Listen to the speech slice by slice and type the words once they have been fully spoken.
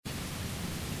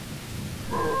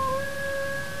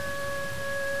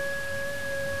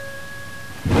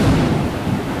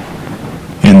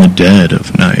dead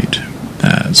of night,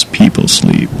 as people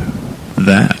sleep,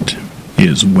 that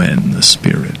is when the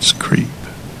spirits creep.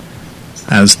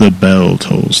 As the bell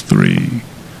tolls 3,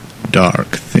 dark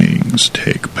things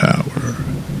take power.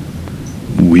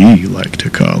 We like to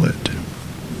call it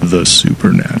the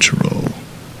supernatural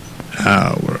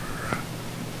hour.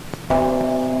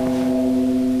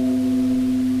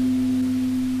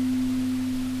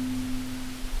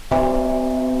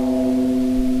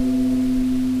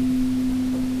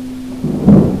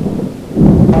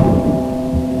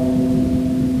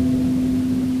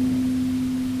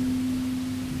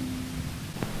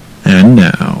 And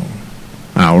now,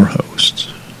 our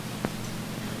hosts.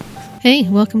 Hey,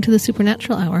 welcome to the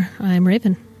Supernatural Hour. I'm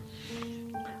Raven.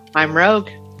 I'm Rogue.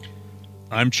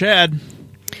 I'm Chad.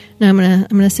 Now I'm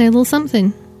gonna say a little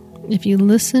something. If you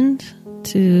listened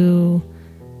to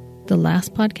the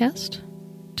last podcast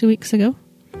 2 weeks ago,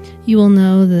 you will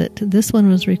know that this one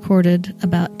was recorded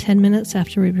about 10 minutes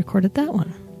after we recorded that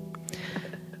one.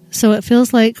 So it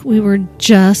feels like we were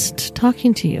just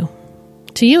talking to you.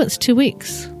 To you, it's 2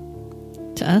 weeks.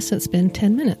 To us, it's been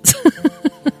 10 minutes.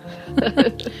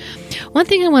 One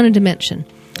thing I wanted to mention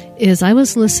is I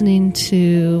was listening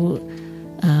to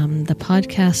the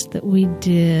podcast that we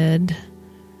did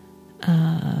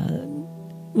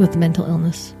with mental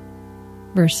illness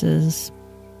versus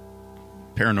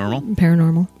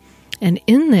paranormal. And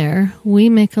in there, we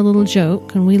make a little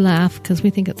joke and we laugh because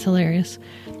we think it's hilarious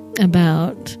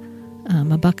about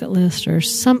a bucket list or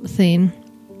something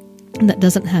that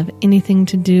doesn't have anything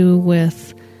to do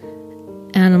with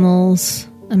animals,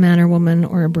 a man or woman,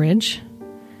 or a bridge.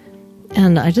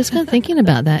 And I just got thinking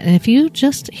about that. And if you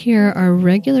just hear our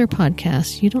regular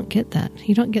podcast, you don't get that.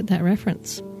 You don't get that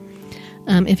reference.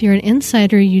 If you're an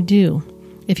insider, you do.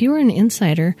 If you are an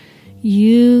insider,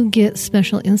 you get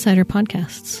special insider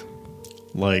podcasts.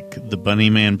 Like the Bunny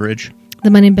Man Bridge? The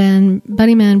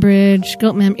Bunny Man Bridge,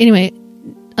 Goat Man. Anyway,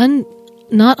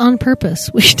 not on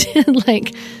purpose. We did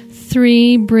like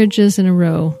 3 bridges in a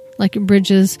row. Like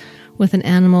bridges with an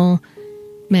animal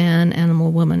man,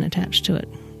 animal woman attached to it.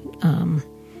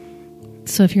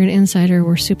 So if you're an insider,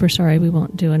 we're super sorry we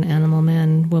won't do an animal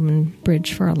man woman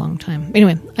bridge for a long time.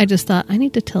 Anyway, I just thought I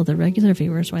need to tell the regular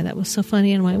viewers why that was so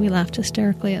funny and why we laughed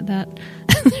hysterically at that.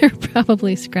 They're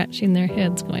probably scratching their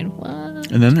heads going, what?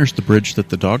 And then there's the bridge that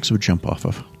the dogs would jump off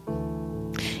of.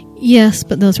 Yes,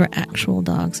 but those were actual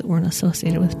dogs that weren't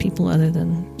associated with people other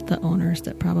than the owners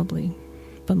that probably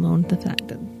bemoaned the fact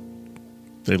that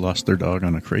they lost their dog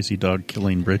on a crazy dog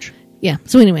killing bridge. Yeah.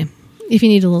 So anyway, if you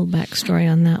need a little backstory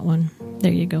on that one,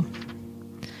 there you go.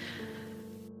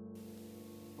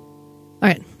 All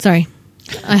right. Sorry.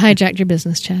 I hijacked your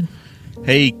business, Chad.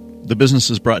 Hey, the business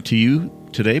is brought to you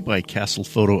today by Castle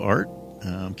Photo Art.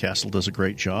 Castle does a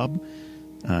great job.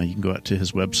 You can go out to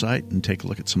his website and take a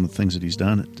look at some of the things that he's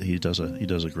done. He does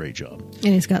a great job.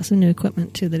 And he's got some new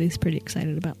equipment, too, that he's pretty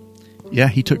excited about. Yeah,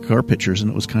 he took our pictures, and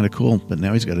it was kind of cool. But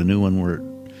now he's got a new one where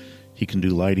he can do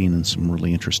lighting in some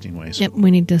really interesting ways. Yep,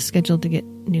 we need to schedule to get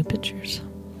new pictures.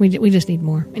 We just need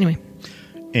more. Anyway.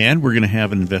 And we're going to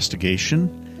have an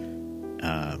investigation,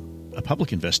 a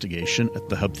public investigation at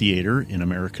the Hub Theater in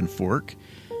American Fork.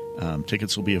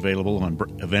 Tickets will be available on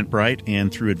Eventbrite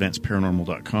and through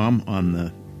advancedparanormal.com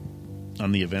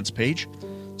on the events page.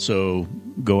 So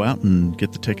go out and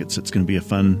get the tickets. It's going to be a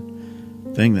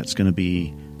fun thing. That's going to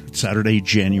be Saturday,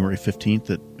 January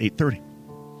 15th at 8:30.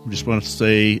 We just want to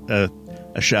say a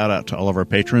shout out to all of our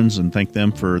patrons and thank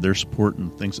them for their support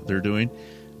and things that they're doing.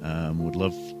 Would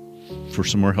love for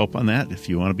some more help on that. If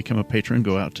you want to become a patron,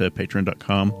 go out to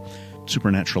patreon.com,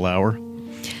 Supernatural Hour.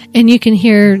 And you can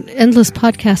hear endless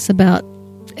podcasts about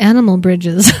animal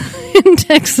bridges in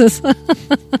Texas.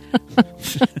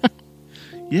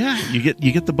 Yeah, you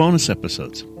get the bonus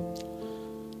episodes.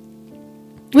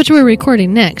 Which we're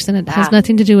recording next, and it has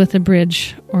nothing to do with a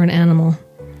bridge or an animal.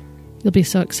 You'll be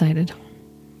so excited.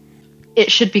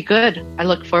 It should be good. I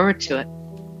look forward to it.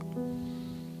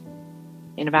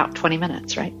 In about 20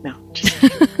 minutes, right? No.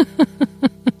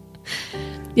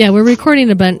 Yeah, we're recording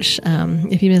a bunch.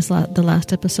 If you missed the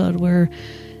last episode,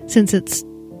 since it's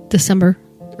December,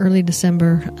 early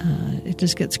December, it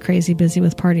just gets crazy busy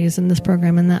with parties and this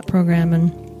program and that program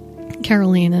and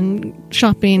caroling and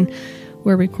shopping.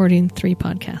 We're recording 3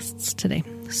 podcasts today.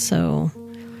 So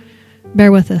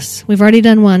bear with us. We've already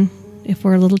done one. If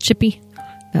we're a little chippy,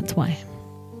 that's why.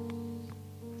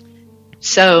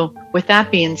 So with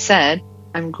that being said,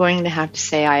 I'm going to have to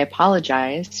say I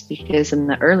apologize because in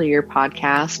the earlier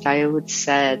podcast, I would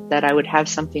said that I would have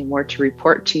something more to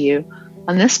report to you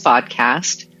on this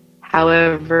podcast.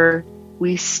 However,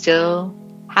 we still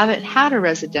haven't had a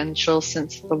residential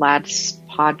since the last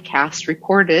podcast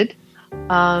recorded.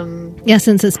 Yeah,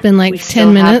 since it's been like we 10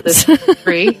 still minutes. have the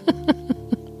free.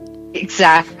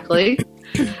 Exactly.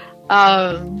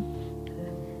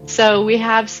 So we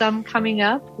have some coming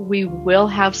up. We will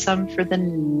have some for the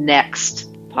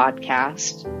next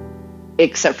podcast,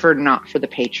 except for not for the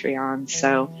Patreon.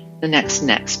 So the next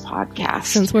podcast.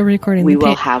 Since we're recording, we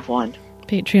will have one.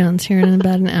 Patreon's here in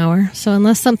about an hour. So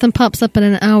unless something pops up in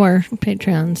an hour,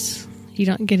 Patreons, you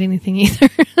don't get anything either.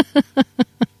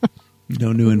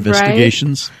 No new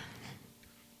investigations. Right?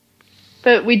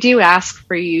 But we do ask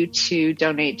for you to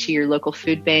donate to your local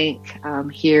food bank.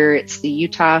 Here it's the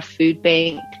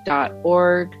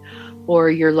utahfoodbank.org or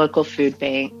your local food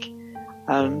bank.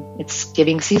 It's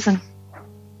giving season.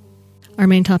 Our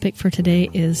main topic for today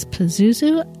is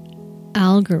Pazazu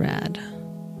Algarad.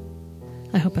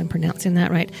 I hope I'm pronouncing that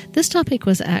right. This topic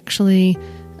was actually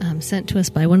sent to us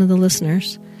by one of the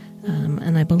listeners,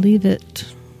 and I believe it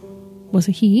was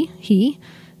a he. He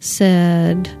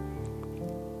said,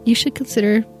 you should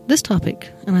consider this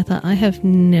topic. And I thought, I have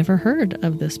never heard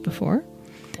of this before.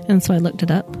 And so I looked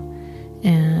it up,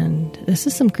 and this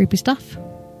is some creepy stuff.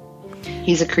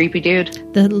 He's a creepy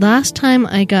dude. The last time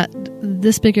I got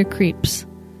this big of creeps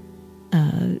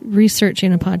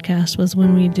researching a podcast was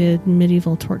when we did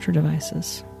medieval torture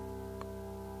devices,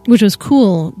 which was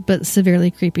cool, but severely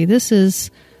creepy. This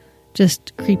is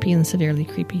just creepy and severely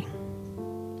creepy.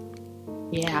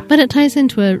 Yeah. But it ties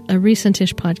into a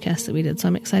recent-ish podcast that we did, so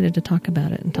I'm excited to talk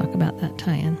about it and talk about that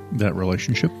tie-in. That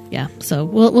relationship? Yeah. So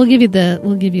we'll give you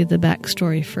the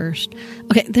backstory first.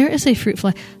 Okay, there is a fruit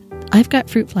fly. I've got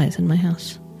fruit flies in my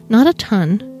house. Not a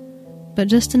ton, but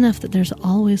just enough that there's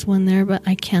always one there, but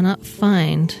I cannot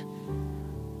find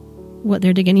what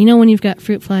they're digging. You know when you've got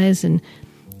fruit flies and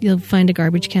you'll find a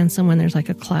garbage can somewhere and there's like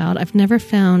a cloud? I've never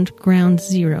found ground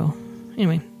zero.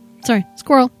 Anyway, sorry,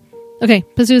 squirrel. Okay,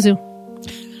 Pazazu.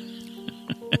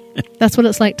 That's what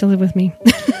it's like to live with me.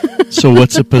 So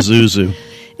what's a Pazazu?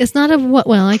 It's not a what.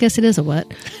 Well, I guess it is a what,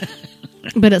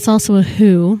 but it's also a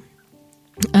who.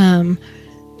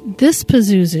 This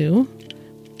Pazazu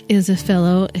is a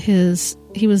fellow.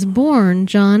 He was born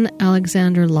John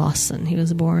Alexander Lawson. He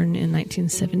was born in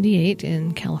 1978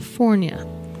 in California,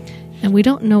 and we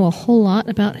don't know a whole lot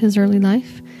about his early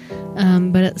life.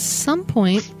 But at some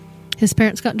point, his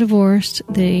parents got divorced.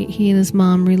 He and his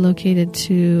mom relocated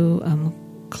to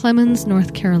Clemens,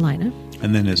 North Carolina.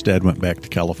 And then his dad went back to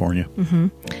California. Mm-hmm.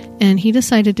 And he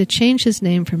decided to change his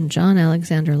name from John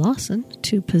Alexander Lawson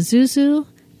to Pazazu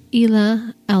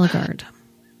Algarad.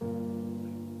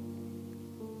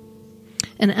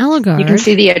 And Algarad... You can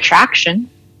see the attraction.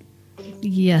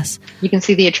 Yes. You can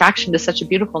see the attraction to such a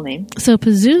beautiful name. So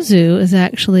Pazazu is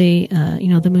actually,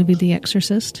 the movie The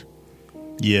Exorcist.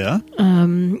 Yeah.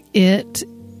 It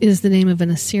is the name of an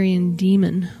Assyrian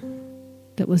demon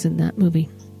that was in that movie.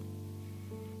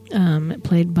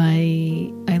 Played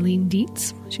by Eileen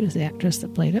Dietz. She was the actress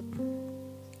that played it.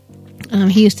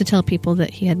 He used to tell people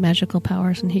that he had magical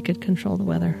powers and he could control the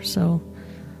weather. So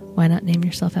why not name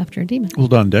yourself after a demon? Well,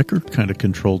 Don Decker kind of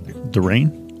controlled the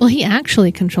rain. Well, he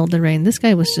actually controlled the rain. This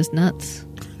guy was just nuts.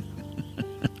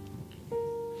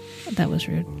 That was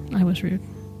rude. I was rude.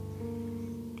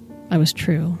 I was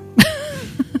true.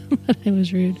 But I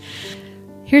was rude.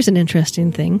 Here's an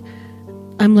interesting thing.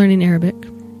 I'm learning Arabic.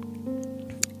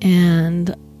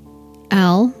 And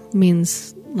al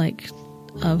means like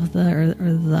of the or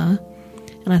the.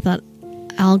 And I thought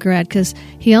Algarad, because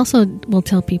he also will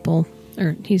tell people,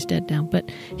 or he's dead now, but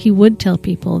he would tell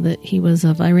people that he was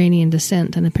of Iranian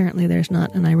descent, and apparently there's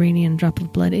not an Iranian drop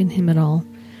of blood in him at all.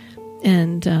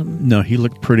 And no, he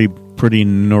looked pretty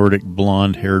Nordic,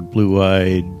 blonde-haired,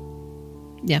 blue-eyed.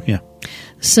 Yeah.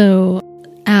 So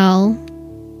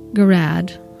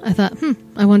Algarad, I thought,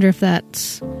 I wonder if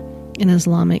that's an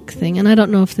Islamic thing. And I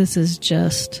don't know if this is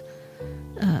just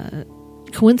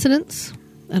coincidence.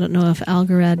 I don't know if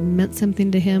Algarad meant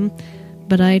something to him,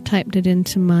 but I typed it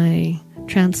into my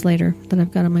translator that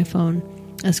I've got on my phone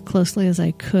as closely as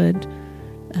I could,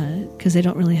 because they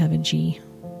don't really have a G.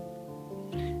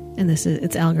 And it's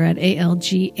Algarad,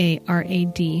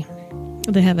 Algarad.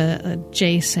 They have a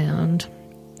J sound.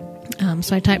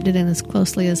 So I typed it in as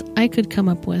closely as I could come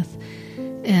up with.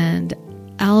 And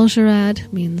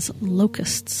Algarad means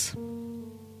locusts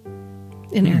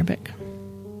in Arabic.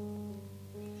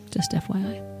 Just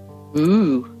FYI.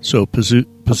 Ooh. So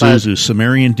Pazazu,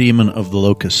 Sumerian demon of the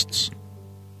locusts.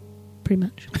 Pretty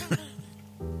much.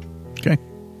 Okay.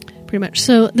 Pretty much.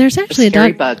 So there's actually a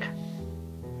scary bug.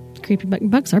 Creepy bug.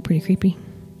 Bugs are pretty creepy.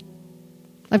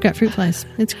 I've got fruit flies.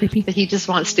 It's creepy. But he just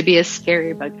wants to be a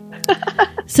scary bug.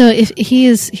 So if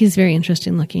he's very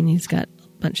interesting looking. He's got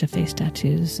a bunch of face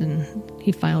tattoos, and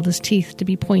he filed his teeth to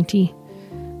be pointy.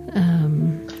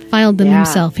 Filed them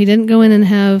himself. He didn't go in and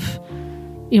have,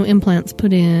 implants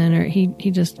put in, or he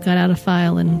just got out a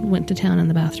file and went to town in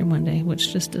the bathroom one day,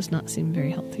 which just does not seem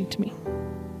very healthy to me.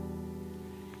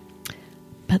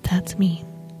 But that's me.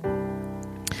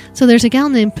 So there's a gal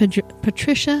named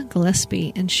Patricia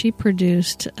Gillespie, and she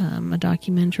produced a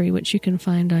documentary which you can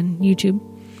find on YouTube.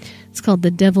 It's called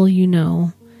The Devil You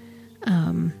Know.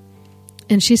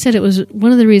 And she said it was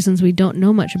one of the reasons we don't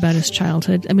know much about his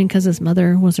childhood. I mean, because his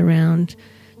mother was around.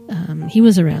 He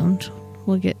was around.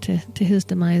 We'll get to his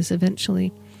demise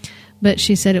eventually. But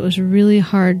she said it was really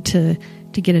hard to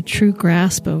get a true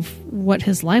grasp of what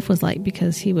his life was like,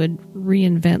 because he would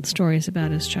reinvent stories about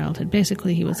his childhood.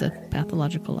 Basically, he was a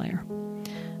pathological liar.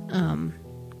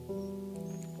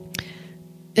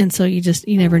 And so you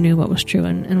never knew what was true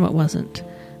and what wasn't.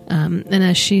 And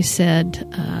as she said,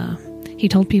 he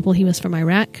told people he was from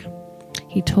Iraq.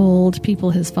 He told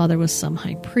people his father was some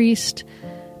high priest.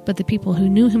 But the people who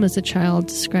knew him as a child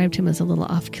described him as a little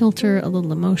off-kilter, a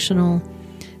little emotional,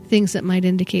 things that might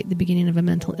indicate the beginning of a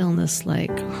mental illness, like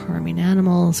harming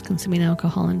animals, consuming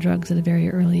alcohol and drugs at a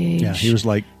very early age. Yeah, he was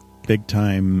like big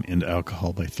time into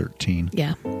alcohol by 13.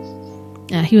 Yeah.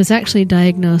 He was actually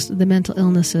diagnosed with the mental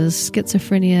illnesses,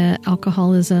 schizophrenia,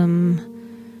 alcoholism,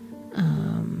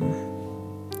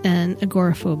 and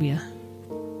agoraphobia.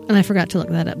 And I forgot to look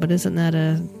that up, but isn't that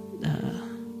a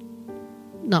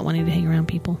not wanting to hang around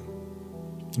people?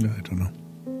 No, I don't know.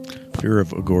 Fear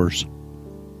of agors.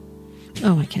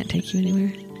 Oh, I can't take you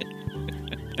anywhere.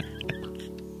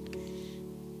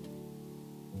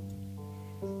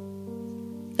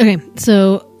 Okay,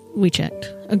 so we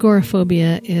checked.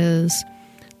 Agoraphobia is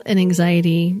an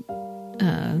anxiety,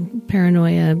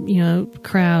 paranoia,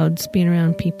 crowds, being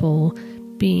around people,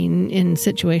 being in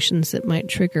situations that might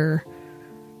trigger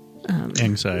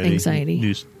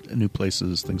anxiety, new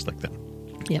places, things like that.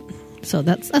 Yep. So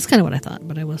that's kind of what I thought,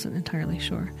 but I wasn't entirely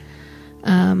sure.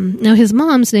 Now, his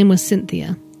mom's name was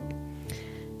Cynthia,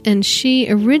 and she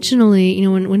originally,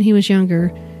 when he was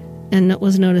younger and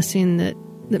was noticing that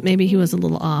maybe he was a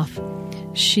little off,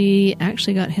 she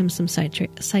actually got him some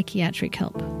psychiatric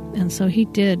help. And so he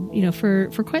did,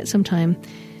 for quite some time,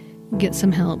 get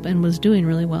some help and was doing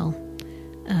really well.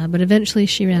 But eventually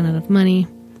she ran out of money.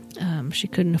 She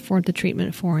couldn't afford the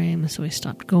treatment for him, so he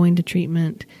stopped going to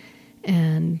treatment.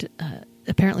 And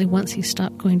apparently once he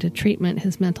stopped going to treatment,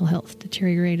 his mental health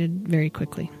deteriorated very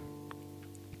quickly.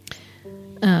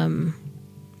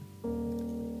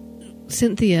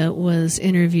 Cynthia was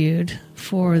interviewed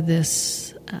for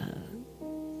this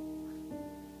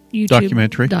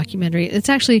YouTube documentary. It's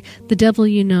actually The Devil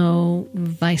You Know,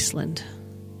 Viceland,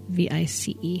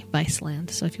 V-I-C-E,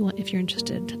 Viceland. So if you're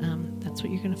interested, that's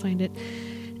what you're going to find it.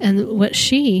 And what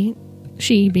she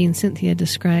being Cynthia,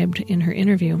 described in her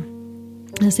interview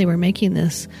as they were making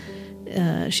this,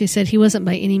 she said he wasn't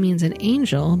by any means an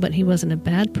angel, but he wasn't a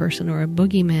bad person or a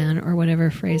boogeyman or whatever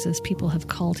phrases people have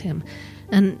called him.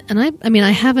 And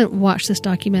I haven't watched this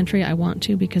documentary. I want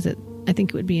to, because I think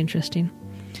it would be interesting.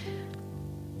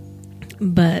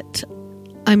 But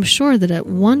I'm sure that at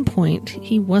one point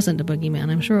he wasn't a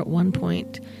boogeyman. I'm sure at one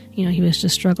point, he was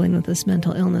just struggling with this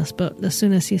mental illness. But as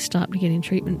soon as he stopped getting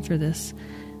treatment for this,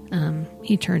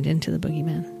 he turned into the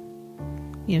boogeyman.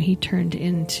 He turned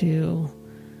into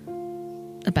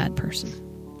a bad person.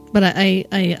 But I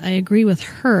agree with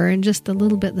her, and just the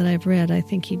little bit that I've read, I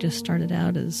think he just started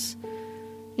out as,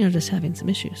 just having some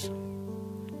issues.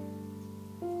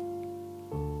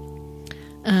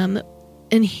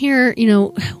 And here,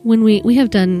 when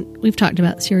we've talked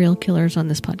about serial killers on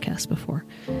this podcast before,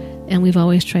 and we've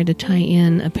always tried to tie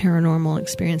in a paranormal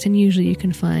experience, and usually you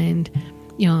can find,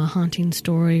 a haunting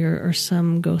story or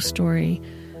some ghost story,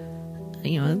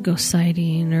 a ghost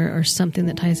sighting or something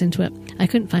that ties into it. I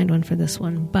couldn't find one for this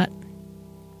one, but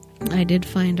I did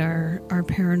find our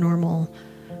paranormal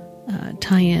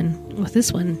tie-in with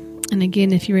this one. And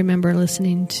again, if you remember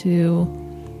listening to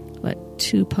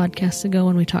 2 podcasts ago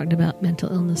when we talked about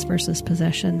mental illness versus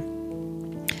possession,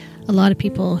 a lot of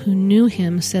people who knew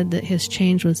him said that his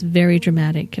change was very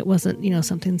dramatic. It wasn't,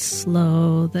 something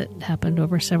slow that happened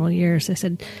over several years. They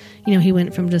said, he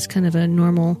went from just kind of a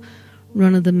normal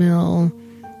run-of-the-mill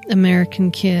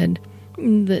American kid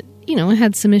that,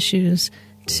 had some issues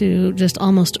to just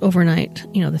almost overnight,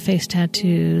 the face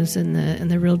tattoos and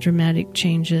the real dramatic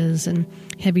changes and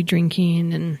heavy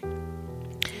drinking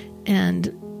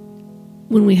and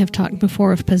when we have talked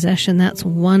before of possession, that's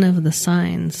one of the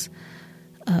signs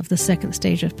of the second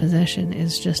stage of possession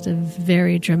is just a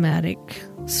very dramatic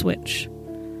switch.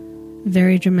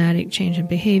 Very dramatic change in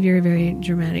behavior, very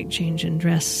dramatic change in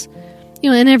dress.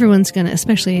 And everyone's going to,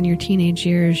 especially in your teenage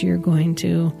years, you're going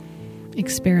to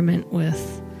experiment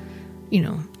with,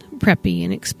 preppy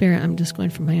and experiment. I'm just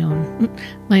going from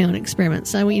my own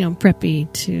experiments.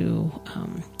 Preppy to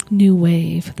new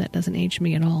wave. That doesn't age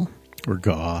me at all. Or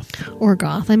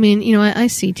goth. I mean, I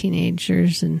see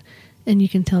teenagers and you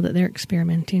can tell that they're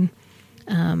experimenting.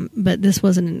 But this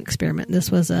wasn't an experiment.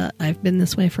 This was I've been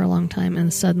this way for a long time,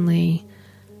 and suddenly,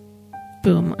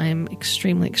 boom, I'm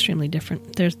extremely, extremely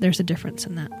different. There's a difference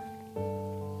in that.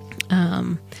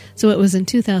 So it was in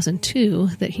 2002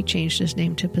 that he changed his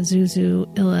name to Pazazu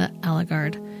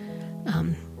Algarad,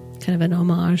 kind of an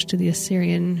homage to the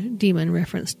Assyrian demon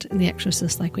referenced in The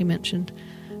Exorcist, like we mentioned.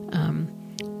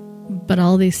 But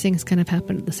all these things kind of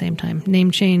happened at the same time.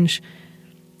 Name change.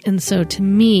 And so to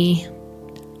me,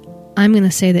 I'm going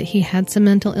to say that he had some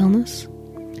mental illness.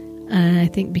 And I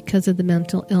think because of the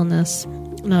mental illness,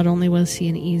 not only was he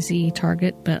an easy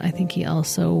target, but I think he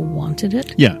also wanted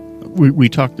it. Yeah. We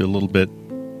talked a little bit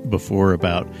before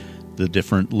about the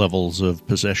different levels of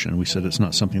possession. We said it's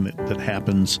not something that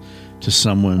happens to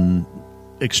someone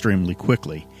extremely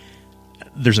quickly.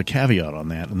 There's a caveat on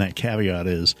that, and that caveat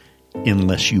is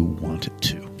unless you want it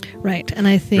to. Right. And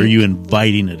I think... Are you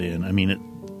inviting it in? I mean,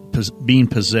 being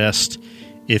possessed,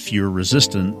 if you're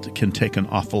resistant, can take an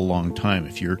awful long time.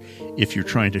 If you're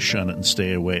trying to shun it and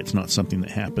stay away, it's not something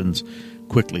that happens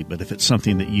quickly. But if it's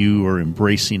something that you are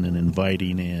embracing and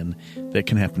inviting in, that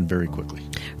can happen very quickly.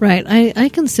 Right. I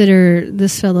consider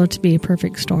this fellow to be a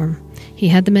perfect storm. He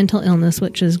had the mental illness,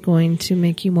 which is going to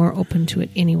make you more open to it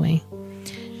anyway.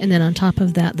 And then on top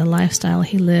of that, the lifestyle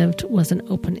he lived was an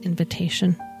open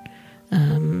invitation.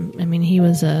 I mean, he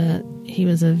was a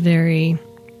very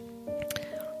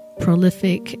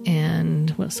prolific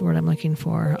and, what's the word I'm looking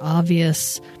for?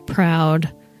 Obvious,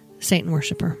 proud Satan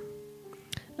worshiper.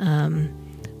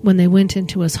 When they went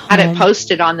into his home, had it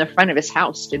posted on the front of his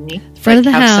house, didn't he? Front of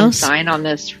the have house, some sign on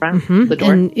this front the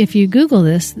door. And if you Google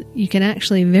this, you can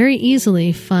actually very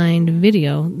easily find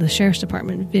video. The sheriff's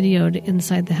department videoed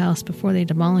inside the house before they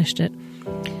demolished it,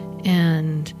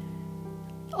 and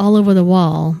all over the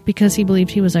wall, because he believed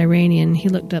he was Iranian, he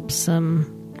looked up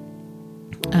some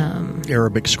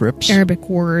Arabic scripts, Arabic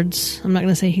words. I'm not going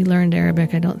to say he learned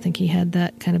Arabic. I don't think he had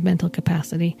that kind of mental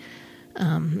capacity.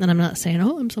 And I'm not saying,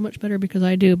 I'm so much better because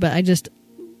I do, but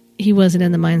he wasn't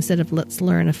in the mindset of let's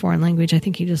learn a foreign language. I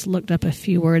think he just looked up a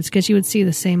few words because you would see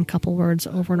the same couple words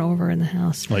over and over in the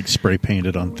house. Like spray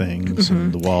painted on things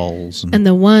and the walls. And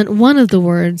the one of the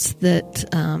words that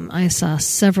I saw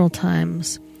several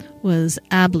times was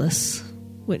Ablis,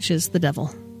 which is the devil.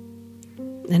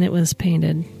 And it was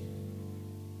painted.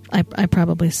 I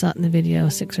probably saw it in the video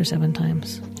 6 or 7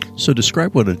 times. So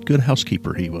describe what a good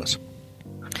housekeeper he was.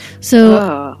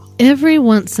 So every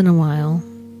once in a while,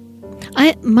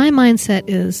 my mindset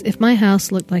is if my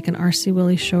house looked like an R.C.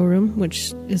 Willey showroom,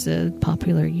 which is a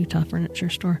popular Utah furniture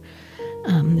store,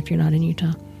 if you're not in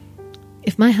Utah,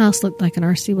 if my house looked like an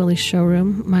R.C. Willey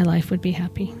showroom, my life would be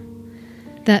happy.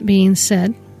 That being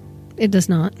said, it does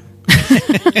not.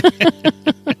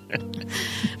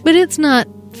 But it's not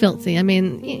filthy. I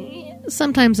mean,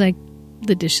 sometimes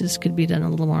the dishes could be done a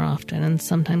little more often, and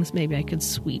sometimes maybe I could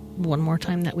sweep one more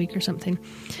time that week or something.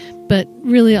 But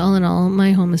really, all in all,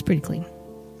 my home is pretty clean.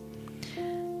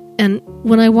 And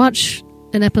when I watch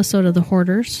an episode of The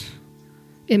Hoarders,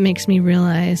 it makes me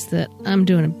realize that I'm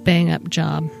doing a bang-up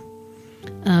job.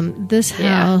 This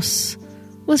house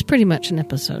was pretty much an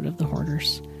episode of The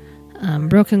Hoarders.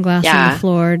 Broken glass on the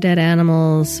floor, dead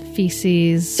animals,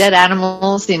 feces. Dead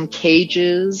animals in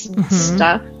cages and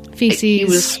stuff. Feces. He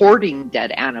was hoarding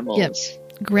dead animals. Yep.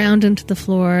 Ground into the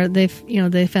floor. They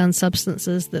found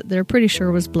substances that they're pretty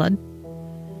sure was blood.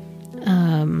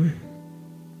 On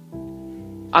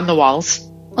the walls.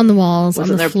 On the walls.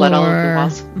 Wasn't on the there floor. blood all over the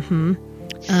walls?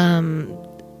 Mm-hmm.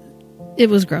 It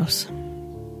was gross.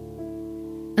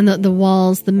 And the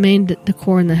walls, the main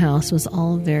decor in the house was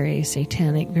all very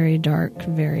satanic, very dark,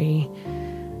 very,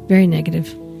 very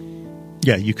negative.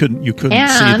 Yeah, you couldn't see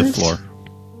the floor.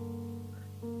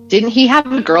 Didn't he have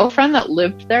a girlfriend that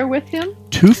lived there with him?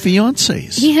 2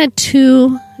 fiancés. He had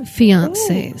 2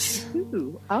 fiancés.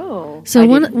 Oh. So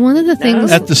one of the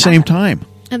things at the same time.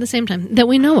 At the same time that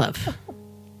we know of.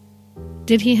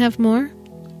 Did he have more?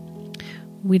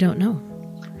 We don't know.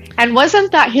 And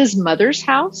wasn't that his mother's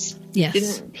house? Yes.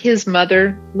 Didn't his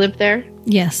mother live there?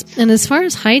 Yes. And as far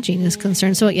as hygiene is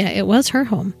concerned, so yeah, it was her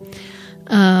home.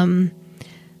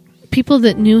 People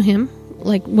that knew him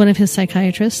like one of his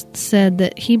psychiatrists said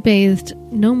that he bathed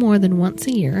no more than once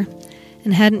a year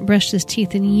and hadn't brushed his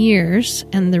teeth in years.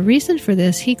 And the reason for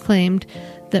this, he claimed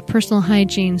that personal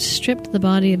hygiene stripped the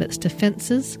body of its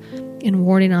defenses in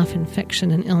warding off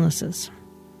infection and illnesses.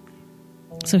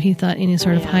 So he thought any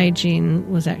sort of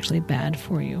hygiene was actually bad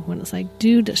for you, when it's like,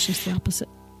 dude, it's just the opposite.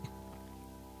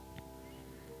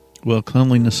 Well,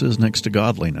 cleanliness is next to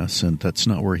godliness, and that's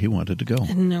not where he wanted to go.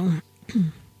 No.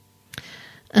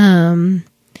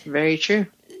 Very true.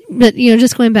 But,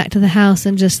 just going back to the house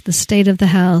and just the state of the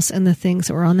house and the things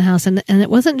that were on the house. And it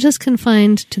wasn't just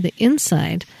confined to the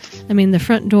inside. I mean, the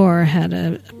front door had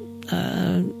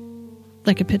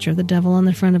like a picture of the devil on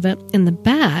the front of it. In the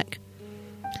back,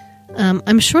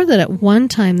 I'm sure that at one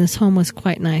time this home was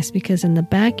quite nice, because in the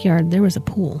backyard there was a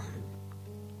pool.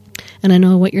 And I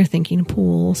know what you're thinking,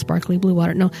 pool, sparkly blue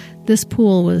water. No, this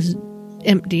pool was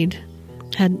emptied,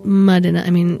 had mud in it.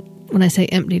 I mean, when I say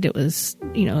emptied, it was,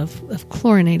 of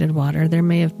chlorinated water. There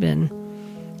may have been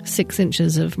 6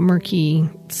 inches of murky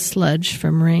sludge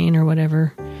from rain or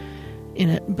whatever in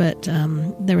it. But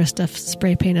there was stuff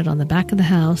spray painted on the back of the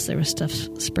house. There was stuff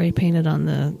spray painted on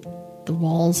the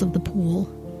walls of the pool.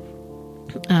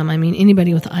 I mean,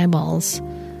 anybody with eyeballs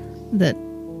that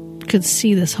could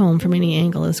see this home from any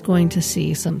angle is going to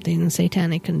see something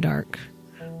satanic and dark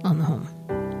on the home.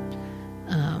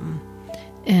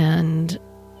 And,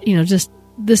 just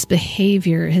this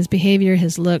behavior,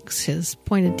 his looks, his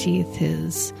pointed teeth,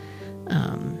 his,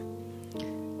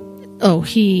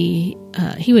 he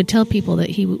would tell people that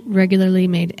he regularly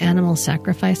made animal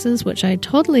sacrifices, which I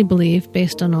totally believe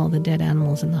based on all the dead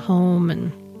animals in the home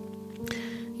and,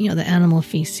 the animal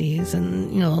feces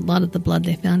and, a lot of the blood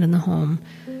they found in the home.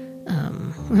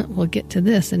 We'll get to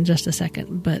this in just a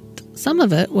second, but some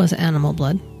of it was animal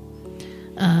blood.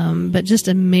 But just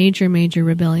a major, major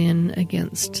rebellion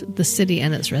against the city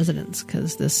and its residents,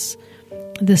 because this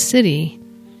city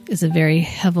is a very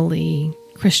heavily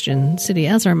Christian city,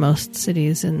 as are most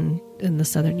cities in the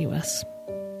southern U.S.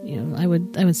 I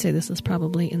would say this is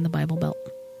probably in the Bible Belt,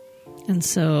 and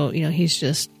so he's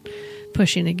just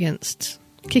kicking against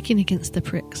the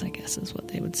pricks, I guess is what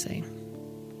they would say.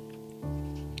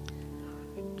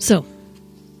 So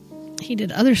he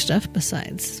did other stuff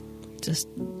besides just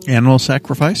animal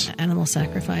sacrifice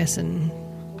and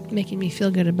making me feel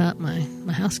good about my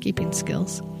housekeeping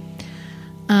skills.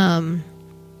 Going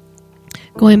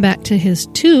back to his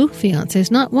 2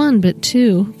 fiancées, not 1, but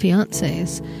 2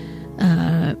 fiancées,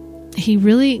 he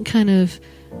really kind of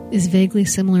is vaguely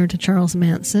similar to Charles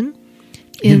Manson.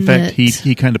 In fact,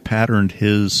 he kind of patterned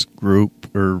his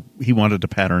group, or he wanted to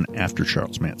pattern after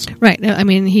Charles Manson. Right. I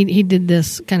mean, he did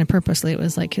this kind of purposely. It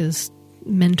was like his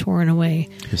mentor in a way.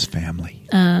 His family.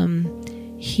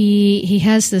 He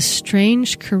has this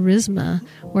strange charisma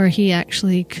where he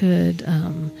actually could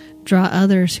draw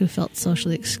others who felt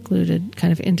socially excluded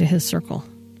kind of into his circle.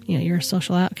 You're a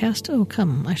social outcast? Oh,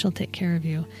 come, I shall take care of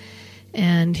you.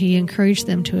 And he encouraged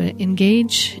them to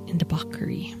engage in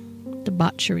debauchery.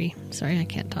 Sorry, I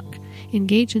can't talk.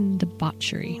 Engage in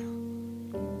debauchery.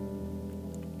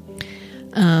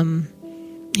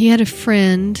 He had a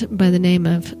friend by the name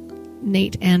of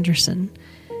Nate Anderson,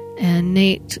 and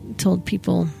Nate told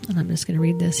people, and I'm just going to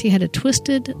read this, he had a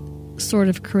twisted sort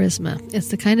of charisma. It's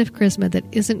the kind of charisma that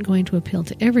isn't going to appeal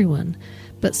to everyone,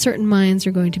 but certain minds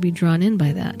are going to be drawn in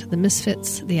by that. The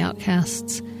misfits, the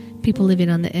outcasts, people living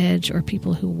on the edge, or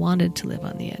people who wanted to live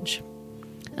on the edge.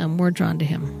 Were drawn to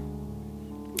him.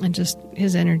 And just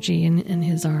his energy and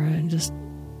his aura and just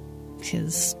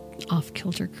his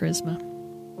off-kilter charisma.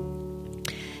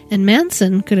 And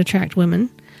Manson could attract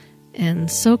women, and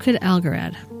so could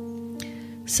Algarad.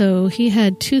 So he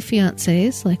had 2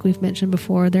 fiancées, like we've mentioned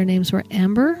before. Their names were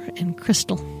Amber and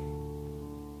Crystal.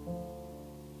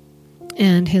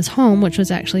 And his home, which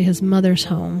was actually his mother's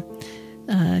home,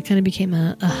 kind of became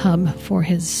a hub for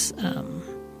his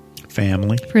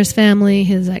family. For his family,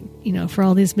 for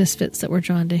all these misfits that were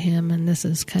drawn to him. And this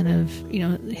is kind of,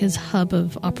 his hub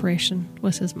of operation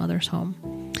was his mother's home.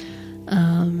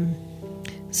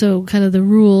 So kind of the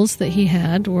rules that he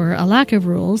had were a lack of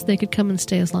rules. They could come and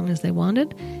stay as long as they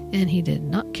wanted, and he did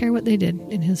not care what they did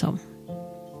in his home.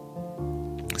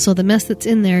 So the mess that's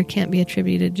in there can't be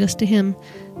attributed just to him,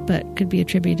 but could be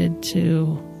attributed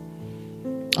to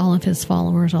all of his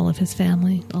followers, all of his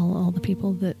family, all the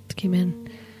people that came in.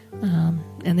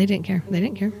 And they didn't care.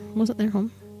 It wasn't their home.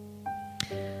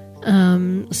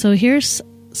 So here's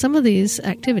some of these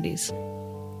activities.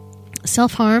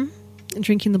 Self-harm,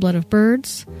 drinking the blood of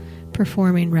birds,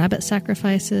 performing rabbit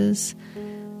sacrifices,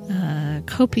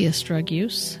 copious drug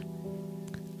use,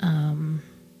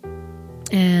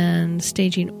 and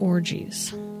staging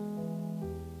orgies.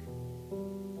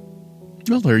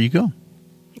 Well, there you go.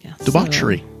 Yeah,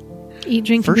 Debauchery. So, eat,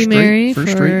 drink, and First be rate- merry.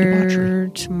 first For rate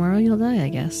debauchery. tomorrow you'll die, I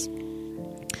guess.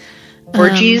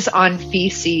 Orgies on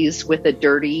feces with a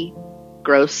dirty,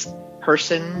 gross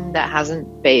person that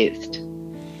hasn't bathed.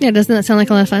 Yeah, doesn't that sound like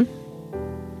a lot of fun?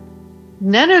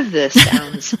 None of this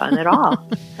sounds fun at all,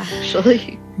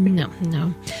 actually. No.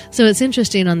 So it's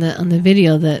interesting on the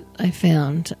video that I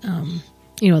found,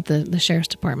 at the sheriff's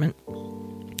department.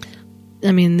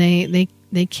 I mean,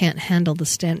 they can't handle the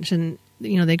stench, and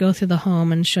they go through the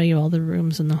home and show you all the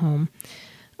rooms in the home.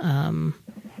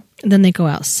 Then they go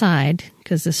outside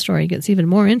because the story gets even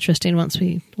more interesting once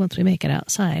we make it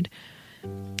outside.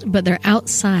 But they're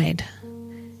outside,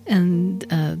 and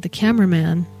the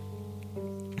cameraman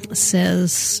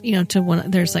says, to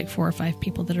one. There's like 4 or 5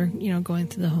 people that are going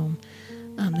through the home.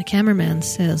 The cameraman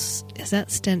says, "Is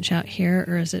that stench out here,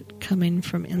 or is it coming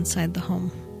from inside the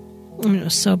home?" I mean, it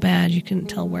was so bad you couldn't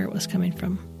tell where it was coming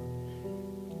from.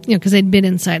 Because they'd been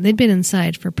inside. They'd been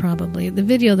inside for probably, the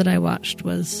video that I watched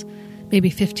was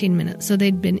maybe 15 minutes. So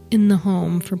they'd been in the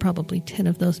home for probably 10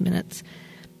 of those minutes.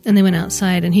 And they went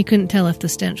outside, and he couldn't tell if the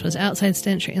stench was outside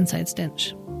stench or inside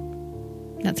stench.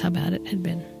 That's how bad it had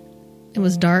been. It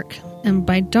was dark. And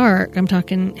by dark, I'm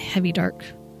talking heavy dark.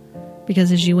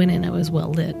 Because as you went in, it was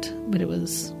well lit. But it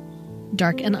was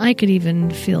dark. And I could even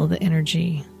feel the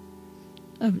energy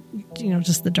of,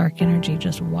 just the dark energy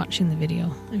just watching the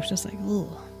video. I was just like,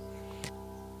 ugh.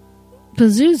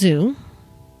 Pazazu,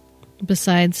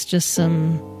 besides just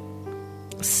some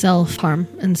self-harm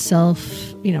and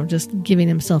just giving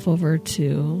himself over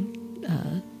to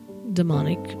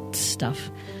demonic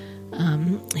stuff,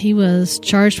 he was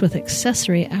charged with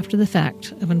accessory after the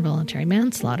fact of involuntary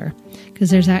manslaughter, because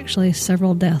there's actually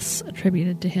several deaths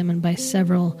attributed to him, and by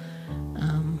several,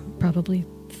 probably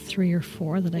 3 or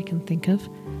 4 that I can think of.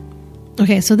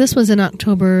 Okay, so this was in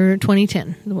October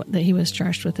 2010 that he was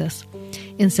charged with this.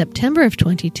 In September of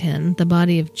 2010, the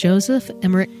body of Joseph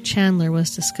Emmerich Chandler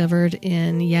was discovered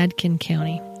in Yadkin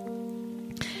County.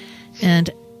 And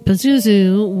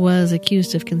Pazazu was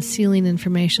accused of concealing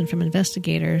information from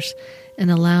investigators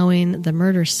and allowing the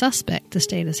murder suspect to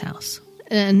stay at his house,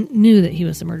 and knew that he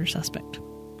was the murder suspect.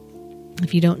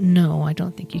 If you don't know, I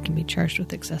don't think you can be charged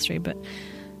with accessory, but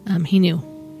he knew.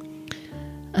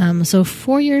 So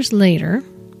 4 years later,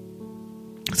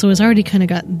 so he's already kind of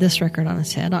got this record on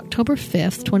his head. October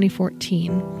 5th,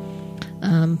 2014,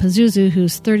 Pazazu,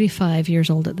 who's 35 years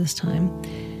old at this time,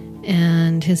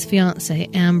 and his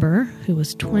fiancée, Amber, who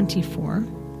was 24,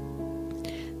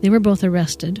 they were both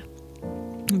arrested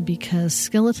because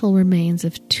skeletal remains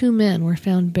of 2 men were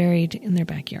found buried in their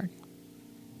backyard.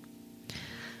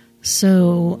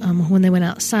 So when they went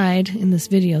outside in this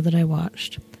video that I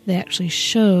watched, they actually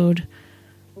showed,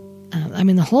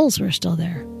 the holes were still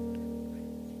there.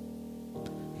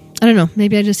 I don't know,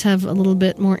 maybe I just have a little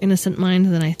bit more innocent mind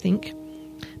than I think.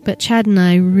 But Chad and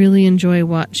I really enjoy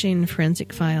watching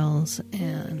Forensic Files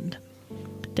and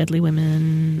Deadly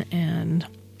Women and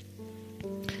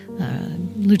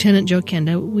Lieutenant Joe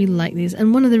Kenda. We like these.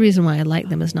 And one of the reasons why I like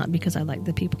them is not because I like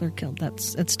the people who are killed.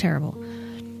 It's terrible.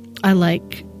 I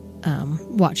like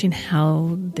watching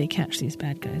how they catch these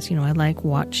bad guys. I like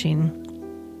watching,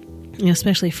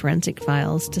 especially Forensic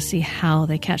Files, to see how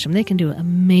they catch them. They can do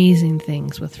amazing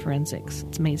things with forensics.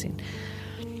 It's amazing.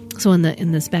 So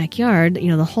in this backyard,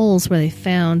 the holes where they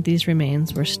found these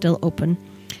remains were still open.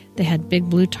 They had big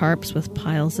blue tarps with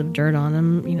piles of dirt on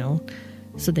them,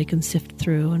 so they can sift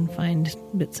through and find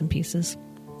bits and pieces.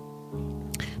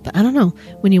 But I don't know,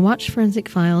 when you watch Forensic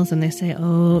Files and they say,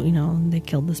 they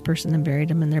killed this person and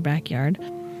buried him in their backyard,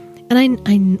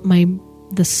 and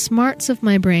the smarts of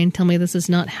my brain tell me this is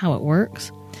not how it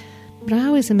works. But I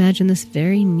always imagine this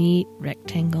very neat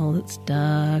rectangle that's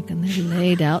dug and they're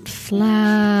laid out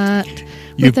flat.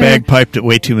 You've bagpiped at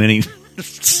way too many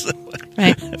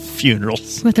right.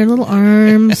 funerals. With their little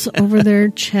arms over their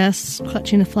chests,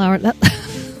 clutching a flower.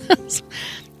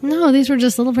 No, these were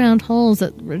just little round holes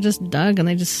that were just dug and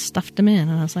they just stuffed them in.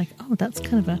 And I was like, that's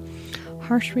kind of a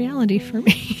harsh reality for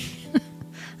me.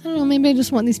 I don't know, maybe I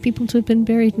just want these people to have been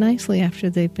buried nicely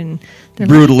after they've been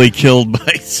brutally killed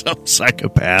by some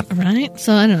psychopath. Right?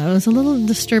 So I don't know, it was a little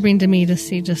disturbing to me to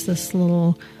see just this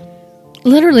little,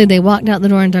 literally they walked out the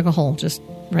door and dug a hole just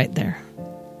right there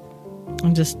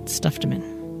and just stuffed them in.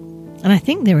 And I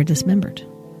think they were dismembered.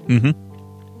 Mm-hmm.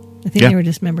 I think they were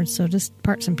dismembered, so just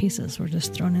parts and pieces were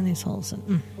just thrown in these holes.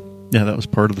 And, Yeah, that was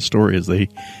part of the story, is they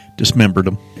dismembered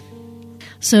them.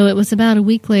 So it was about a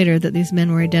week later that these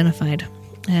men were identified.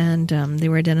 And they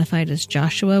were identified as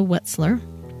Joshua Wetzler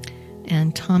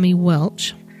and Tommy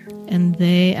Welch. And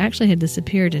they actually had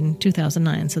disappeared in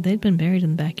 2009. So they'd been buried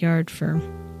in the backyard for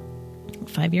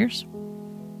 5 years.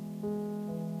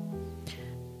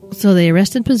 So they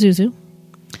arrested Pazazu.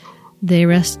 They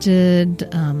arrested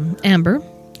Amber,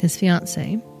 his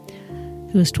fiancée,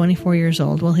 who was 24 years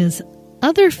old. Well, his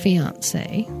other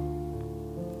fiancée,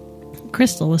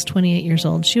 Crystal, was 28 years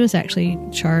old. She was actually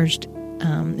charged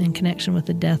in connection with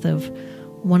the death of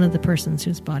one of the persons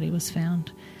whose body was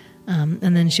found.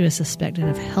 And then she was suspected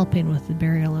of helping with the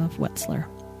burial of Wetzler.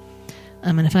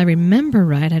 And if I remember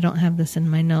right, I don't have this in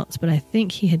my notes, but I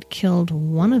think he had killed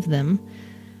one of them,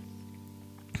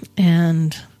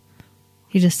 and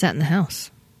he just sat in the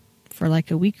house for like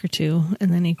a week or two,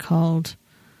 and then he called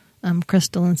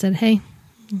Crystal and said, "Hey,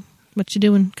 what you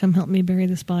doing? Come help me bury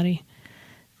this body."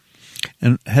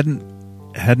 And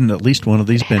hadn't at least one of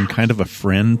these been kind of a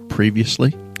friend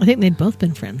previously? I think they'd both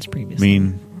been friends previously. I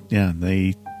mean, yeah,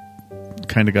 they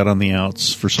kind of got on the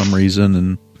outs for some reason,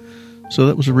 and so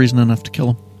that was a reason enough to kill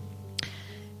him.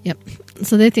 Yep.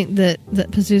 So they think that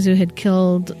Pazazu had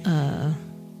killed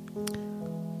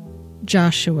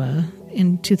Joshua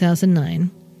in 2009,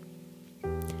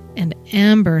 and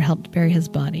Amber helped bury his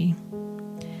body.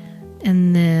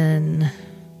 And then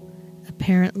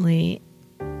apparently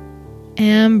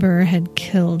Amber had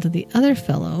killed the other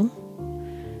fellow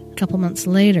a couple months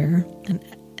later,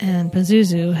 and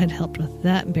Pazazu had helped with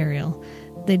that burial.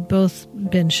 They'd both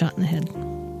been shot in the head.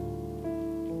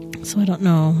 So I don't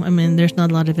know. I mean, there's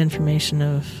not a lot of information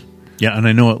of... Yeah, and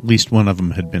I know at least one of them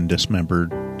had been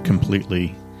dismembered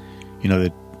completely. You know,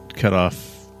 they'd cut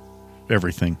off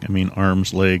everything. I mean,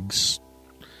 arms, legs...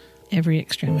 Every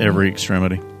extremity. Every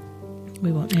extremity.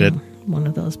 We won't name one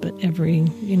of those, but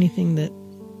anything that...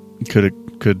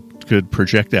 Could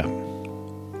project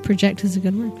out. Project is a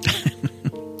good word.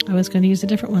 I was going to use a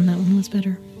different one. That one was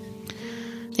better.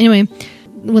 Anyway,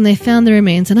 when they found the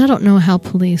remains, and I don't know how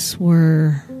police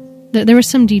were... There were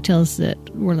some details that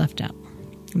were left out.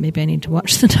 Maybe I need to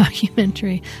watch the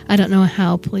documentary. I don't know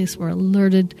how police were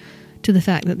alerted to the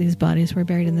fact that these bodies were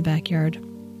buried in the backyard.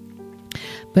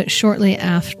 But shortly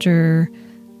after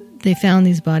they found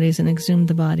these bodies and exhumed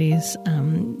the bodies,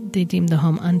 they deemed the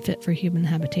home unfit for human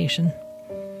habitation.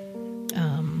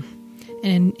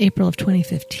 In April of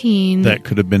 2015... That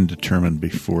could have been determined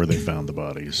before they found the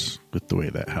bodies with the way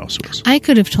that house was. I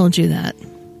could have told you that.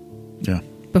 Yeah.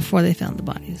 Before they found the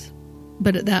bodies.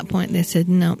 But at that point, they said,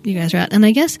 no, you guys are out. And I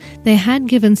guess they had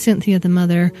given Cynthia, the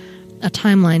mother, a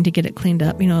timeline to get it cleaned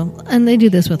up, and they do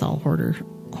this with all hoarder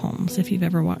homes. If you've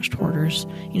ever watched Hoarders,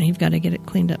 you've got to get it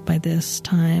cleaned up by this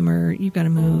time, or you've got to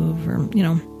move, or,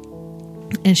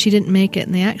 And she didn't make it,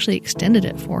 and they actually extended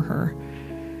it for her.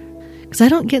 Because I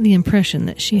don't get the impression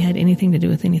that she had anything to do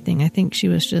with anything. I think she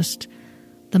was just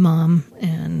the mom,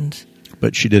 and...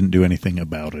 But she didn't do anything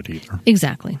about it either.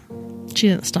 Exactly. She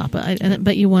didn't stop it.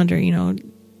 But you wonder,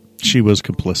 She was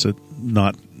complicit,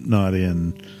 not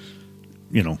in,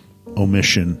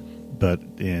 omission, but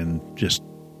in just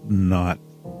not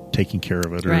taking care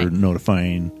of it or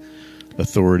notifying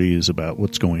authorities about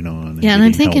what's going on. And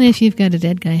I'm thinking if you've got a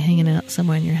dead guy hanging out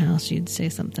somewhere in your house, you'd say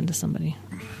something to somebody.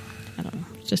 I don't know.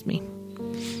 It's just me.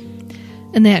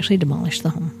 And they actually demolished the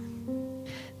home.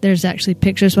 There's actually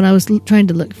pictures. When I was trying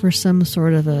to look for some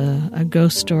sort of a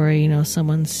ghost story,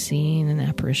 someone seeing an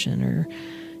apparition or,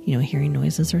 hearing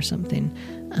noises or something,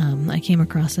 I came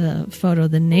across a photo.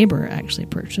 The neighbor actually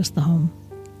purchased the home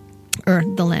or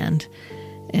the land.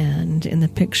 And in the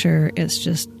picture, it's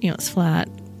just, it's flat.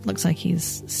 Looks like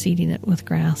he's seeding it with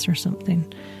grass or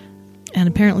something. And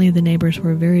apparently the neighbors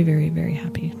were very, very, very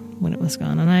happy when it was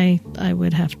gone. And I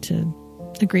would have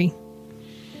to agree.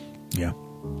 Yeah.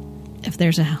 If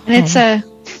there's a home. And it's a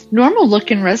normal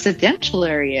looking residential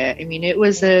area. I mean, it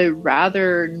was a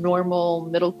rather normal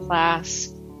middle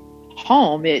class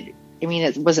home. It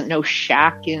wasn't no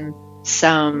shack in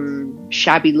some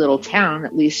shabby little town,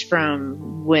 at least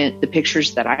from the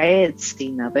pictures that I had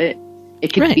seen of it.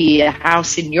 It could be a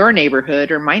house in your neighborhood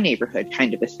or my neighborhood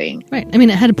kind of a thing. Right. I mean,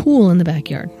 it had a pool in the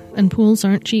backyard, and pools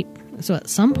aren't cheap. So at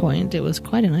some point, it was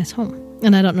quite a nice home.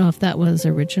 And I don't know if that was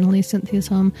originally Cynthia's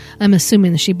home. I'm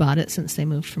assuming that she bought it since they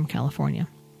moved from California.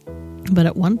 But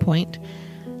at one point,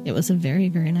 it was a very,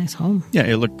 very nice home. Yeah,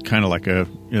 it looked kind of like a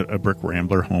brick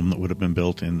rambler home that would have been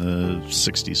built in the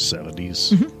 60s,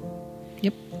 70s. Mm-hmm.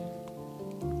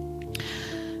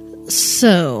 Yep.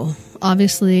 So,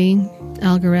 obviously,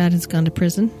 Algarad has gone to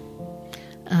prison.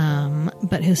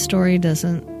 But his story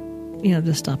doesn't,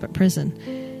 just stop at prison.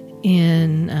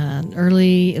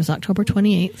 It was October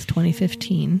 28th,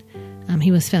 2015,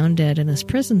 he was found dead in his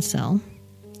prison cell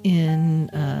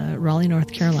in Raleigh,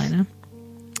 North Carolina.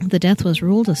 The death was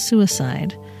ruled a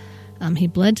suicide. He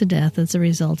bled to death as a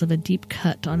result of a deep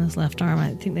cut on his left arm.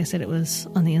 I think they said it was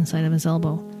on the inside of his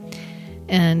elbow.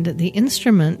 And the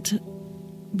instrument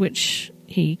which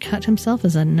he cut himself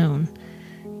is unknown.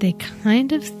 They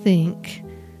kind of think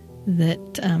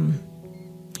that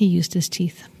he used his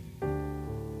teeth.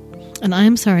 And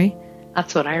I'm sorry.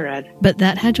 That's what I read. But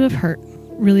that had to have hurt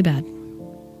really bad.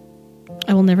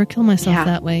 I will never kill myself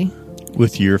that way.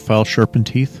 With your file-sharpened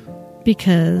teeth?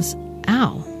 Because,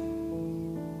 ow.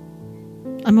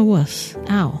 I'm a wuss.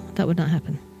 Ow. That would not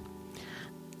happen.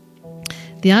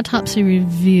 The autopsy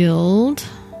revealed...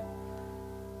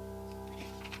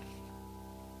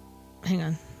 Hang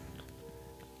on.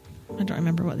 I don't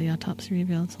remember what the autopsy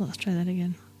revealed, so let's try that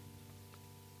again.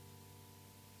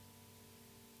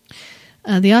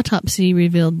 The autopsy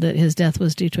revealed that his death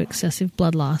was due to excessive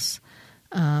blood loss.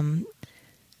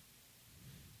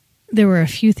 There were a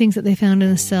few things that they found in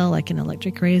the cell, like an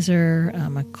electric razor,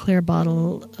 a clear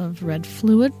bottle of red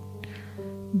fluid,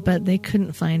 but they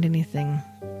couldn't find anything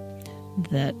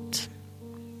that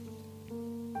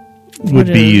would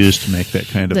be used to make that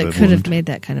kind of a that could have wound. made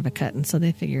that kind of a cut, and so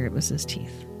they figure it was his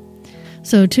teeth.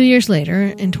 So 2 years later,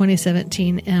 in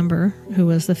 2017, Amber, who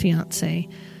was the fiancée,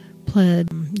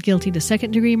 pled guilty to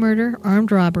second-degree murder,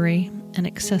 armed robbery, and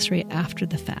accessory after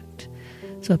the fact.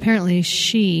 So apparently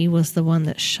she was the one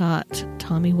that shot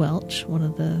Tommy Welch, one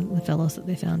of the fellows that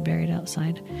they found buried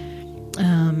outside.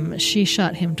 She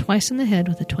shot him twice in the head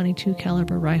with a .22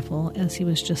 caliber rifle as he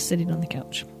was just sitting on the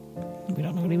couch. We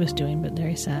don't know what he was doing, but there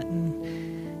he sat, and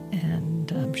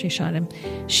she shot him.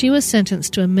 She was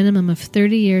sentenced to a minimum of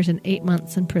 30 years and 8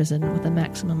 months in prison with a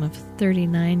maximum of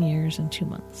 39 years and 2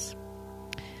 months.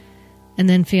 And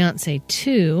then fiancé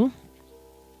 2,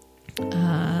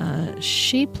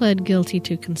 she pled guilty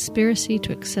to conspiracy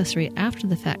to accessory after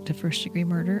the fact to first-degree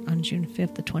murder on June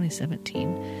 5th of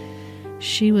 2017.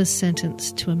 She was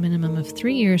sentenced to a minimum of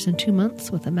 3 years and 2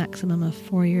 months with a maximum of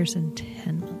 4 years and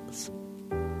 10 months.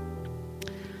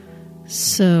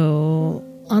 So,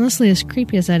 honestly, as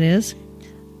creepy as that is,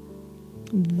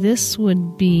 this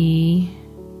would be,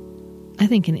 I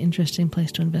think, an interesting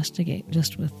place to investigate,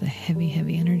 just with the heavy,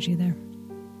 heavy energy there.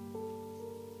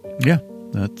 Yeah,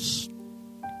 that's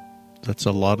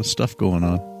a lot of stuff going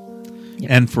on,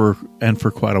 Yep. and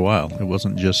for quite a while. It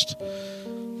wasn't just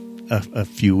a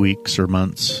few weeks or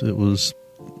months. It was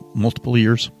multiple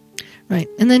years. Right.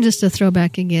 And then just to throw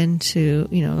back again to,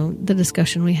 the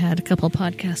discussion we had a couple of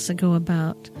podcasts ago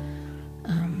about,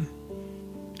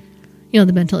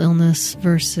 the mental illness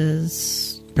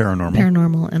versus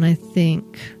paranormal. And I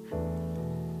think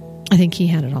he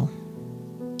had it all.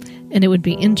 And it would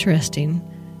be interesting,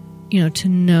 to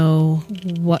know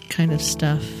what kind of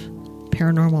stuff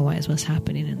paranormal-wise was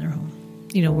happening in their home.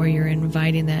 Where you're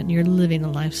inviting that and you're living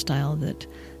a lifestyle that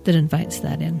invites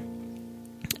that in.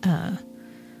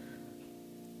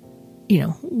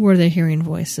 Were they hearing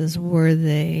voices? Were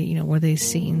they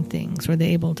seeing things? Were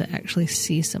they able to actually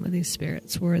see some of these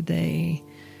spirits? Were they,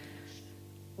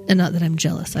 and not that I'm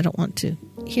jealous, I don't want to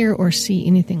hear or see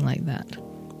anything like that,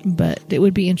 but it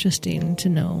would be interesting to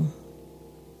know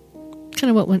kind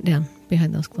of what went down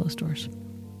behind those closed doors.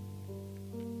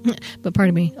 But part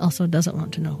of me also doesn't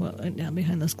want to know what went down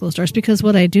behind those closed doors, because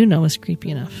what I do know is creepy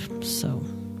enough. So,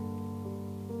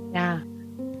 yeah.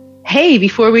 Hey,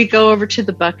 before we go over to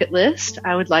the bucket list,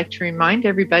 I would like to remind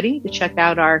everybody to check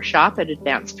out our shop at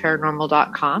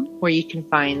advancedparanormal.com, where you can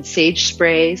find sage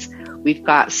sprays. We've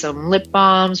got some lip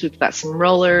balms. We've got some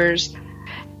rollers.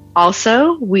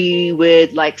 Also, we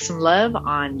would like some love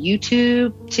on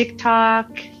YouTube,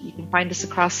 TikTok. You can find us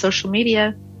across social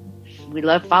media. We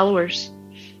love followers.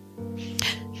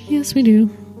 Yes, we do.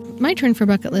 My turn for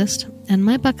bucket list, and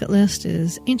my bucket list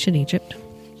is ancient Egypt.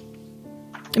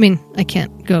 I mean, I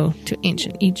can't go to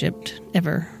ancient Egypt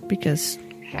ever because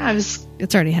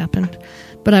it's already happened.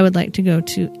 But I would like to go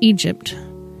to Egypt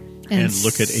and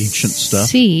look at ancient stuff.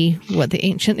 See what the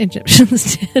ancient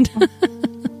Egyptians did.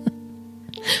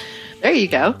 There you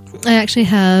go. I actually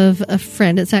have a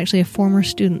friend. It's actually a former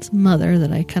student's mother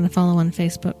that I kind of follow on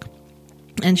Facebook.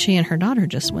 And she and her daughter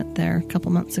just went there a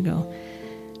couple months ago.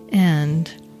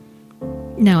 And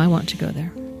now I want to go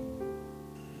there.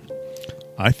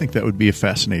 I think that would be a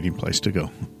fascinating place to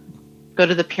go. Go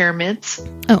to the pyramids.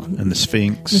 Oh. And the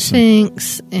Sphinx. The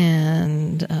Sphinx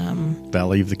and...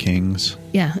 Valley of the Kings.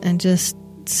 Yeah, and just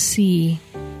see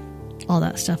all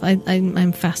that stuff.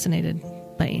 I'm fascinated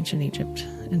by ancient Egypt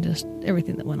and just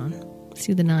everything that went on.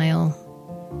 See the Nile.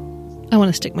 I want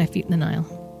to stick my feet in the Nile.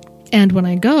 And when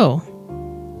I go,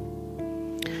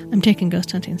 I'm taking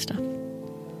ghost hunting stuff.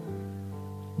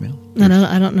 Well,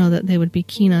 I don't know that they would be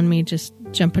keen on me just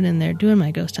jumping in there doing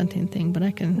my ghost hunting thing, but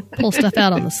I can pull stuff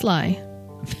out on the sly.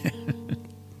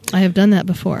 I have done that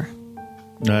before.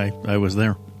 I was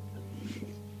there.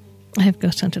 I have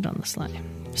ghost hunted on the sly.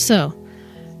 So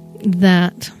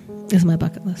that is my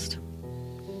bucket list.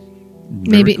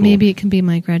 Very cool. Maybe it can be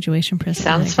my graduation present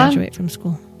when I Sounds fun. graduate from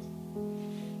school.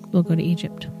 We'll go to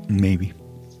Egypt. Maybe.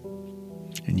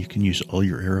 And you can use all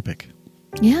your Arabic.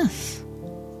 Yes.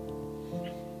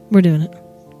 We're doing it.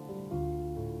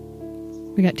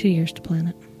 We got 2 years to plan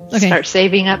it. Okay. Start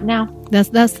saving up now.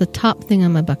 That's the top thing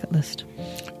on my bucket list.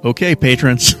 Okay,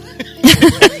 patrons.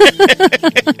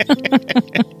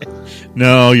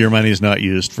 No, your money is not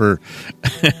used for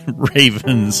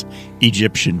Raven's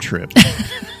Egyptian trip.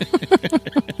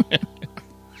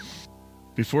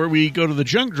 Before we go to the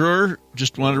junk drawer,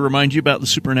 just wanted to remind you about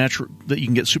that you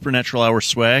can get Supernatural Hour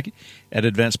swag at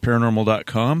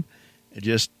advancedparanormal.com.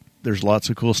 There's lots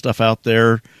of cool stuff out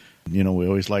there. We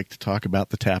always like to talk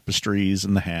about the tapestries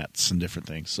and the hats and different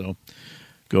things. So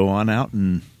go on out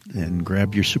and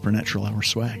grab your Supernatural Hour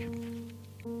swag.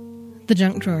 The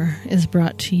junk drawer is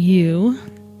brought to you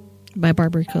by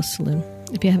Barbary Coast Saloon.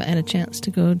 If you haven't had a chance to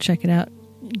go check it out,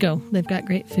 go. They've got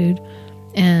great food.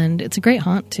 And it's a great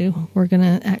haunt, too. We're going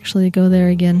to actually go there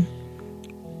again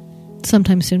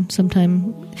sometime soon.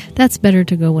 That's better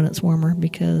to go when it's warmer,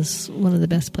 because one of the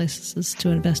best places to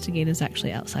investigate is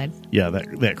actually outside. Yeah,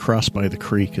 that cross by the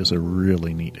creek is a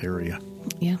really neat area.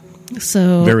 Yeah.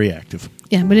 So very active.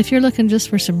 Yeah, but if you're looking just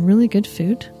for some really good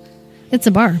food, it's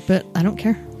a bar, but I don't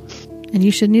care. And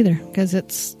you shouldn't either, because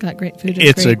it's got great food. And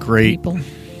it's a great people.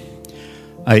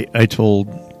 I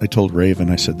told Raven,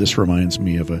 I said, this reminds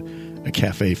me of a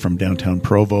cafe from downtown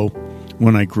Provo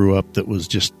when I grew up that was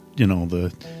just,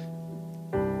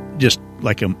 just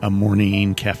like a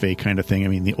morning cafe kind of thing. I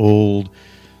mean, the old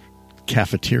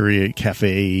cafeteria,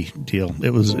 cafe deal.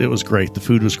 It was great. The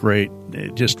food was great.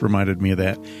 It just reminded me of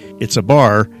that. It's a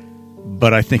bar,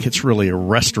 but I think it's really a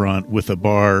restaurant with a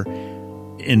bar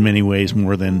in many ways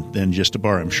more than just a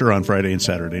bar. I'm sure on Friday and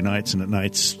Saturday nights, and at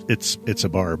nights it's a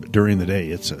bar, but during the day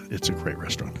it's a great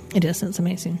restaurant. It is. It's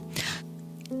amazing.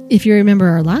 If you remember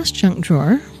our last junk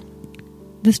drawer,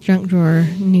 this junk drawer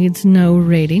needs no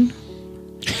rating.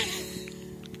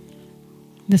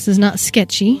 This is not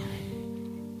sketchy.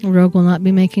 Rogue will not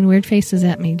be making weird faces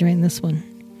at me during this one.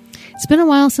 It's been a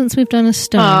while since we've done a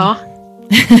stone.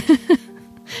 Aww.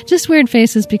 Just weird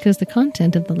faces because the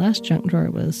content of the last junk drawer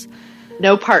was...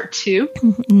 No part 2?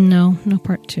 No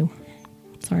part 2.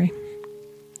 Sorry.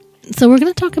 So we're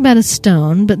going to talk about a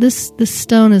stone, but this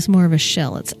stone is more of a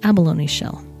shell. It's abalone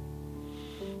shell.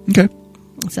 Okay.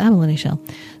 It's abalone shell.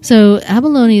 So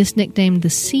abalone is nicknamed the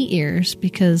sea ears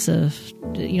because of,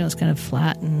 it's kind of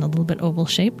flat and a little bit oval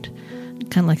shaped,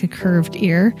 kind of like a curved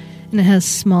ear. And it has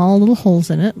small little holes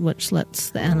in it, which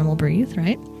lets the animal breathe,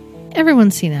 right?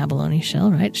 Everyone's seen abalone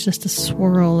shell, right? It's just a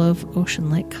swirl of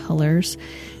ocean-like colors.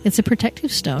 It's a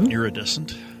protective stone.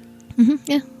 Iridescent. Mm-hmm,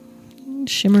 yeah.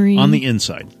 Shimmery. On the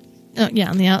inside. Oh, yeah,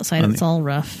 on the outside it's all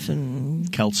rough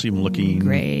and... calcium-looking.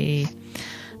 Gray.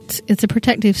 It's a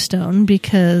protective stone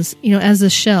because, as a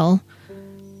shell,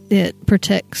 it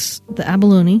protects the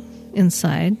abalone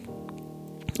inside,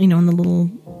 in the little...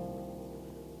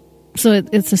 So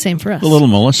it's the same for us. The little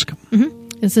mollusk.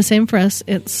 Mm-hmm. It's the same for us.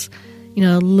 It's,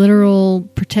 literal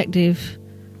protective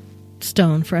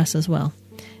stone for us as well.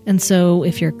 And so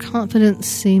if your confidence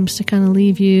seems to kind of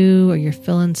leave you or you're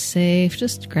feeling safe,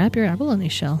 just grab your abalone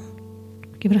shell.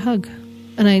 Give it a hug.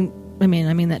 And I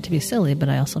mean that to be silly, but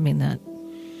I also mean that.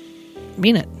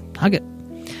 Mean it. Hug it.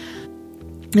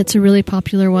 It's a really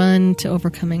popular one to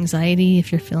overcome anxiety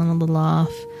if you're feeling a little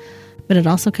off. But it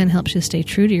also kind of helps you stay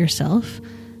true to yourself,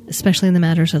 especially in the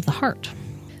matters of the heart.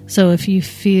 So if you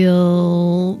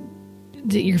feel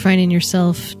that you're finding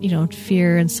yourself,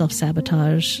 fear and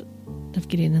self-sabotage of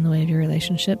getting in the way of your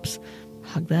relationships,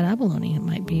 hug that abalone. It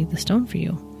might be the stone for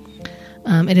you.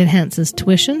 It enhances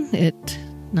tuition.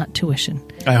 Not tuition.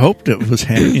 I hoped it was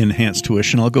enhanced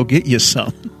tuition. I'll go get you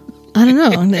some. I don't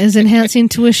know. Is enhancing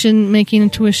tuition making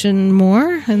tuition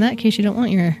more? In that case, you don't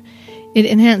want your... It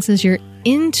enhances your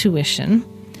intuition.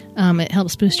 It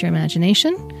helps boost your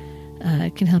imagination.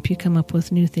 It can help you come up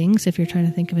with new things if you're trying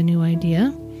to think of a new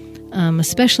idea,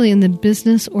 especially in the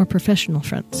business or professional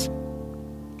fronts.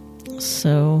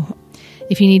 So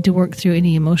if you need to work through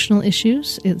any emotional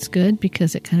issues, it's good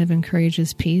because it kind of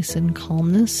encourages peace and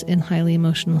calmness in highly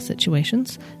emotional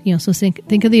situations. So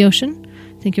think of the ocean.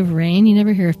 Think of rain. You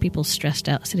never hear of people stressed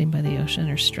out sitting by the ocean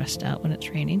or stressed out when it's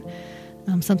raining.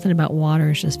 Something about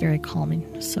water is just very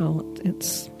calming. So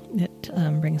it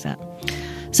brings that.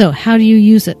 So how do you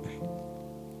use it?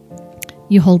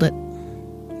 You hold it.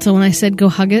 So when I said go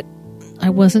hug it,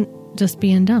 I wasn't just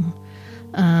being dumb.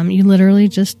 You literally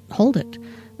just hold it.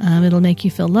 It'll make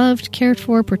you feel loved, cared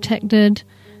for, protected.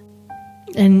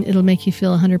 and it'll make you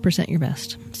feel 100% your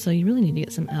best. So you really need to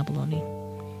get some abalone.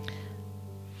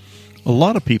 A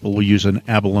lot of people will use an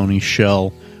abalone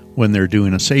shell when they're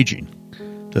doing a saging,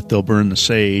 that they'll burn the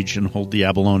sage and hold the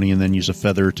abalone and then use a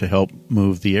feather to help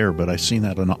move the air. But I've seen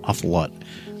that an awful lot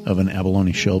of an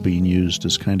abalone shell being used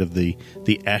as kind of the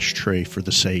ashtray for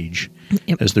the sage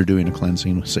as they're doing a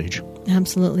cleansing with sage.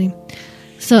 Absolutely.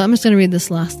 So I'm just going to read this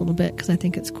last little bit because I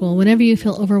think it's cool. Whenever you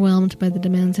feel overwhelmed by the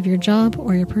demands of your job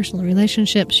or your personal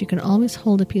relationships, you can always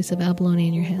hold a piece of abalone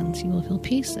in your hands. You will feel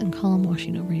peace and calm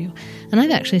washing over you. And I've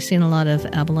actually seen a lot of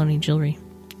abalone jewelry,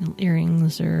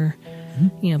 earrings or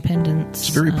pendants. It's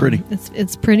very pretty.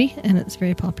 It's pretty and it's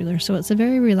very popular. So it's a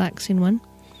very relaxing one.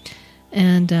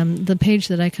 And the page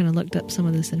that I kind of looked up some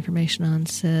of this information on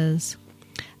says,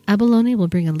 abalone will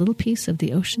bring a little piece of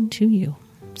the ocean to you.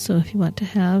 So if you want to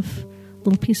have a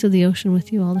little piece of the ocean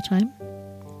with you all the time,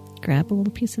 grab a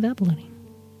little piece of abalone.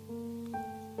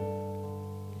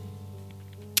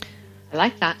 I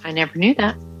like that. I never knew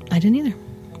that. I didn't either.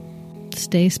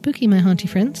 Stay spooky, my haunty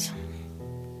friends.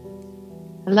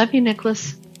 I love you,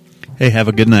 Nicholas. Hey, have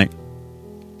a good night.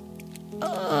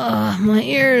 My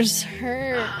ears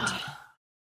hurt.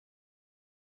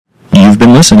 You've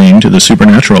been listening to the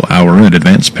Supernatural Hour at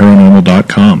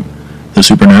AdvancedParanormal.com. The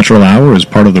Supernatural Hour is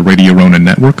part of the Radio Ronin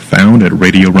Network, found at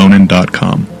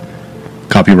RadioRonin.com.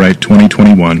 Copyright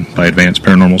 2021 by Advanced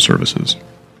Paranormal Services.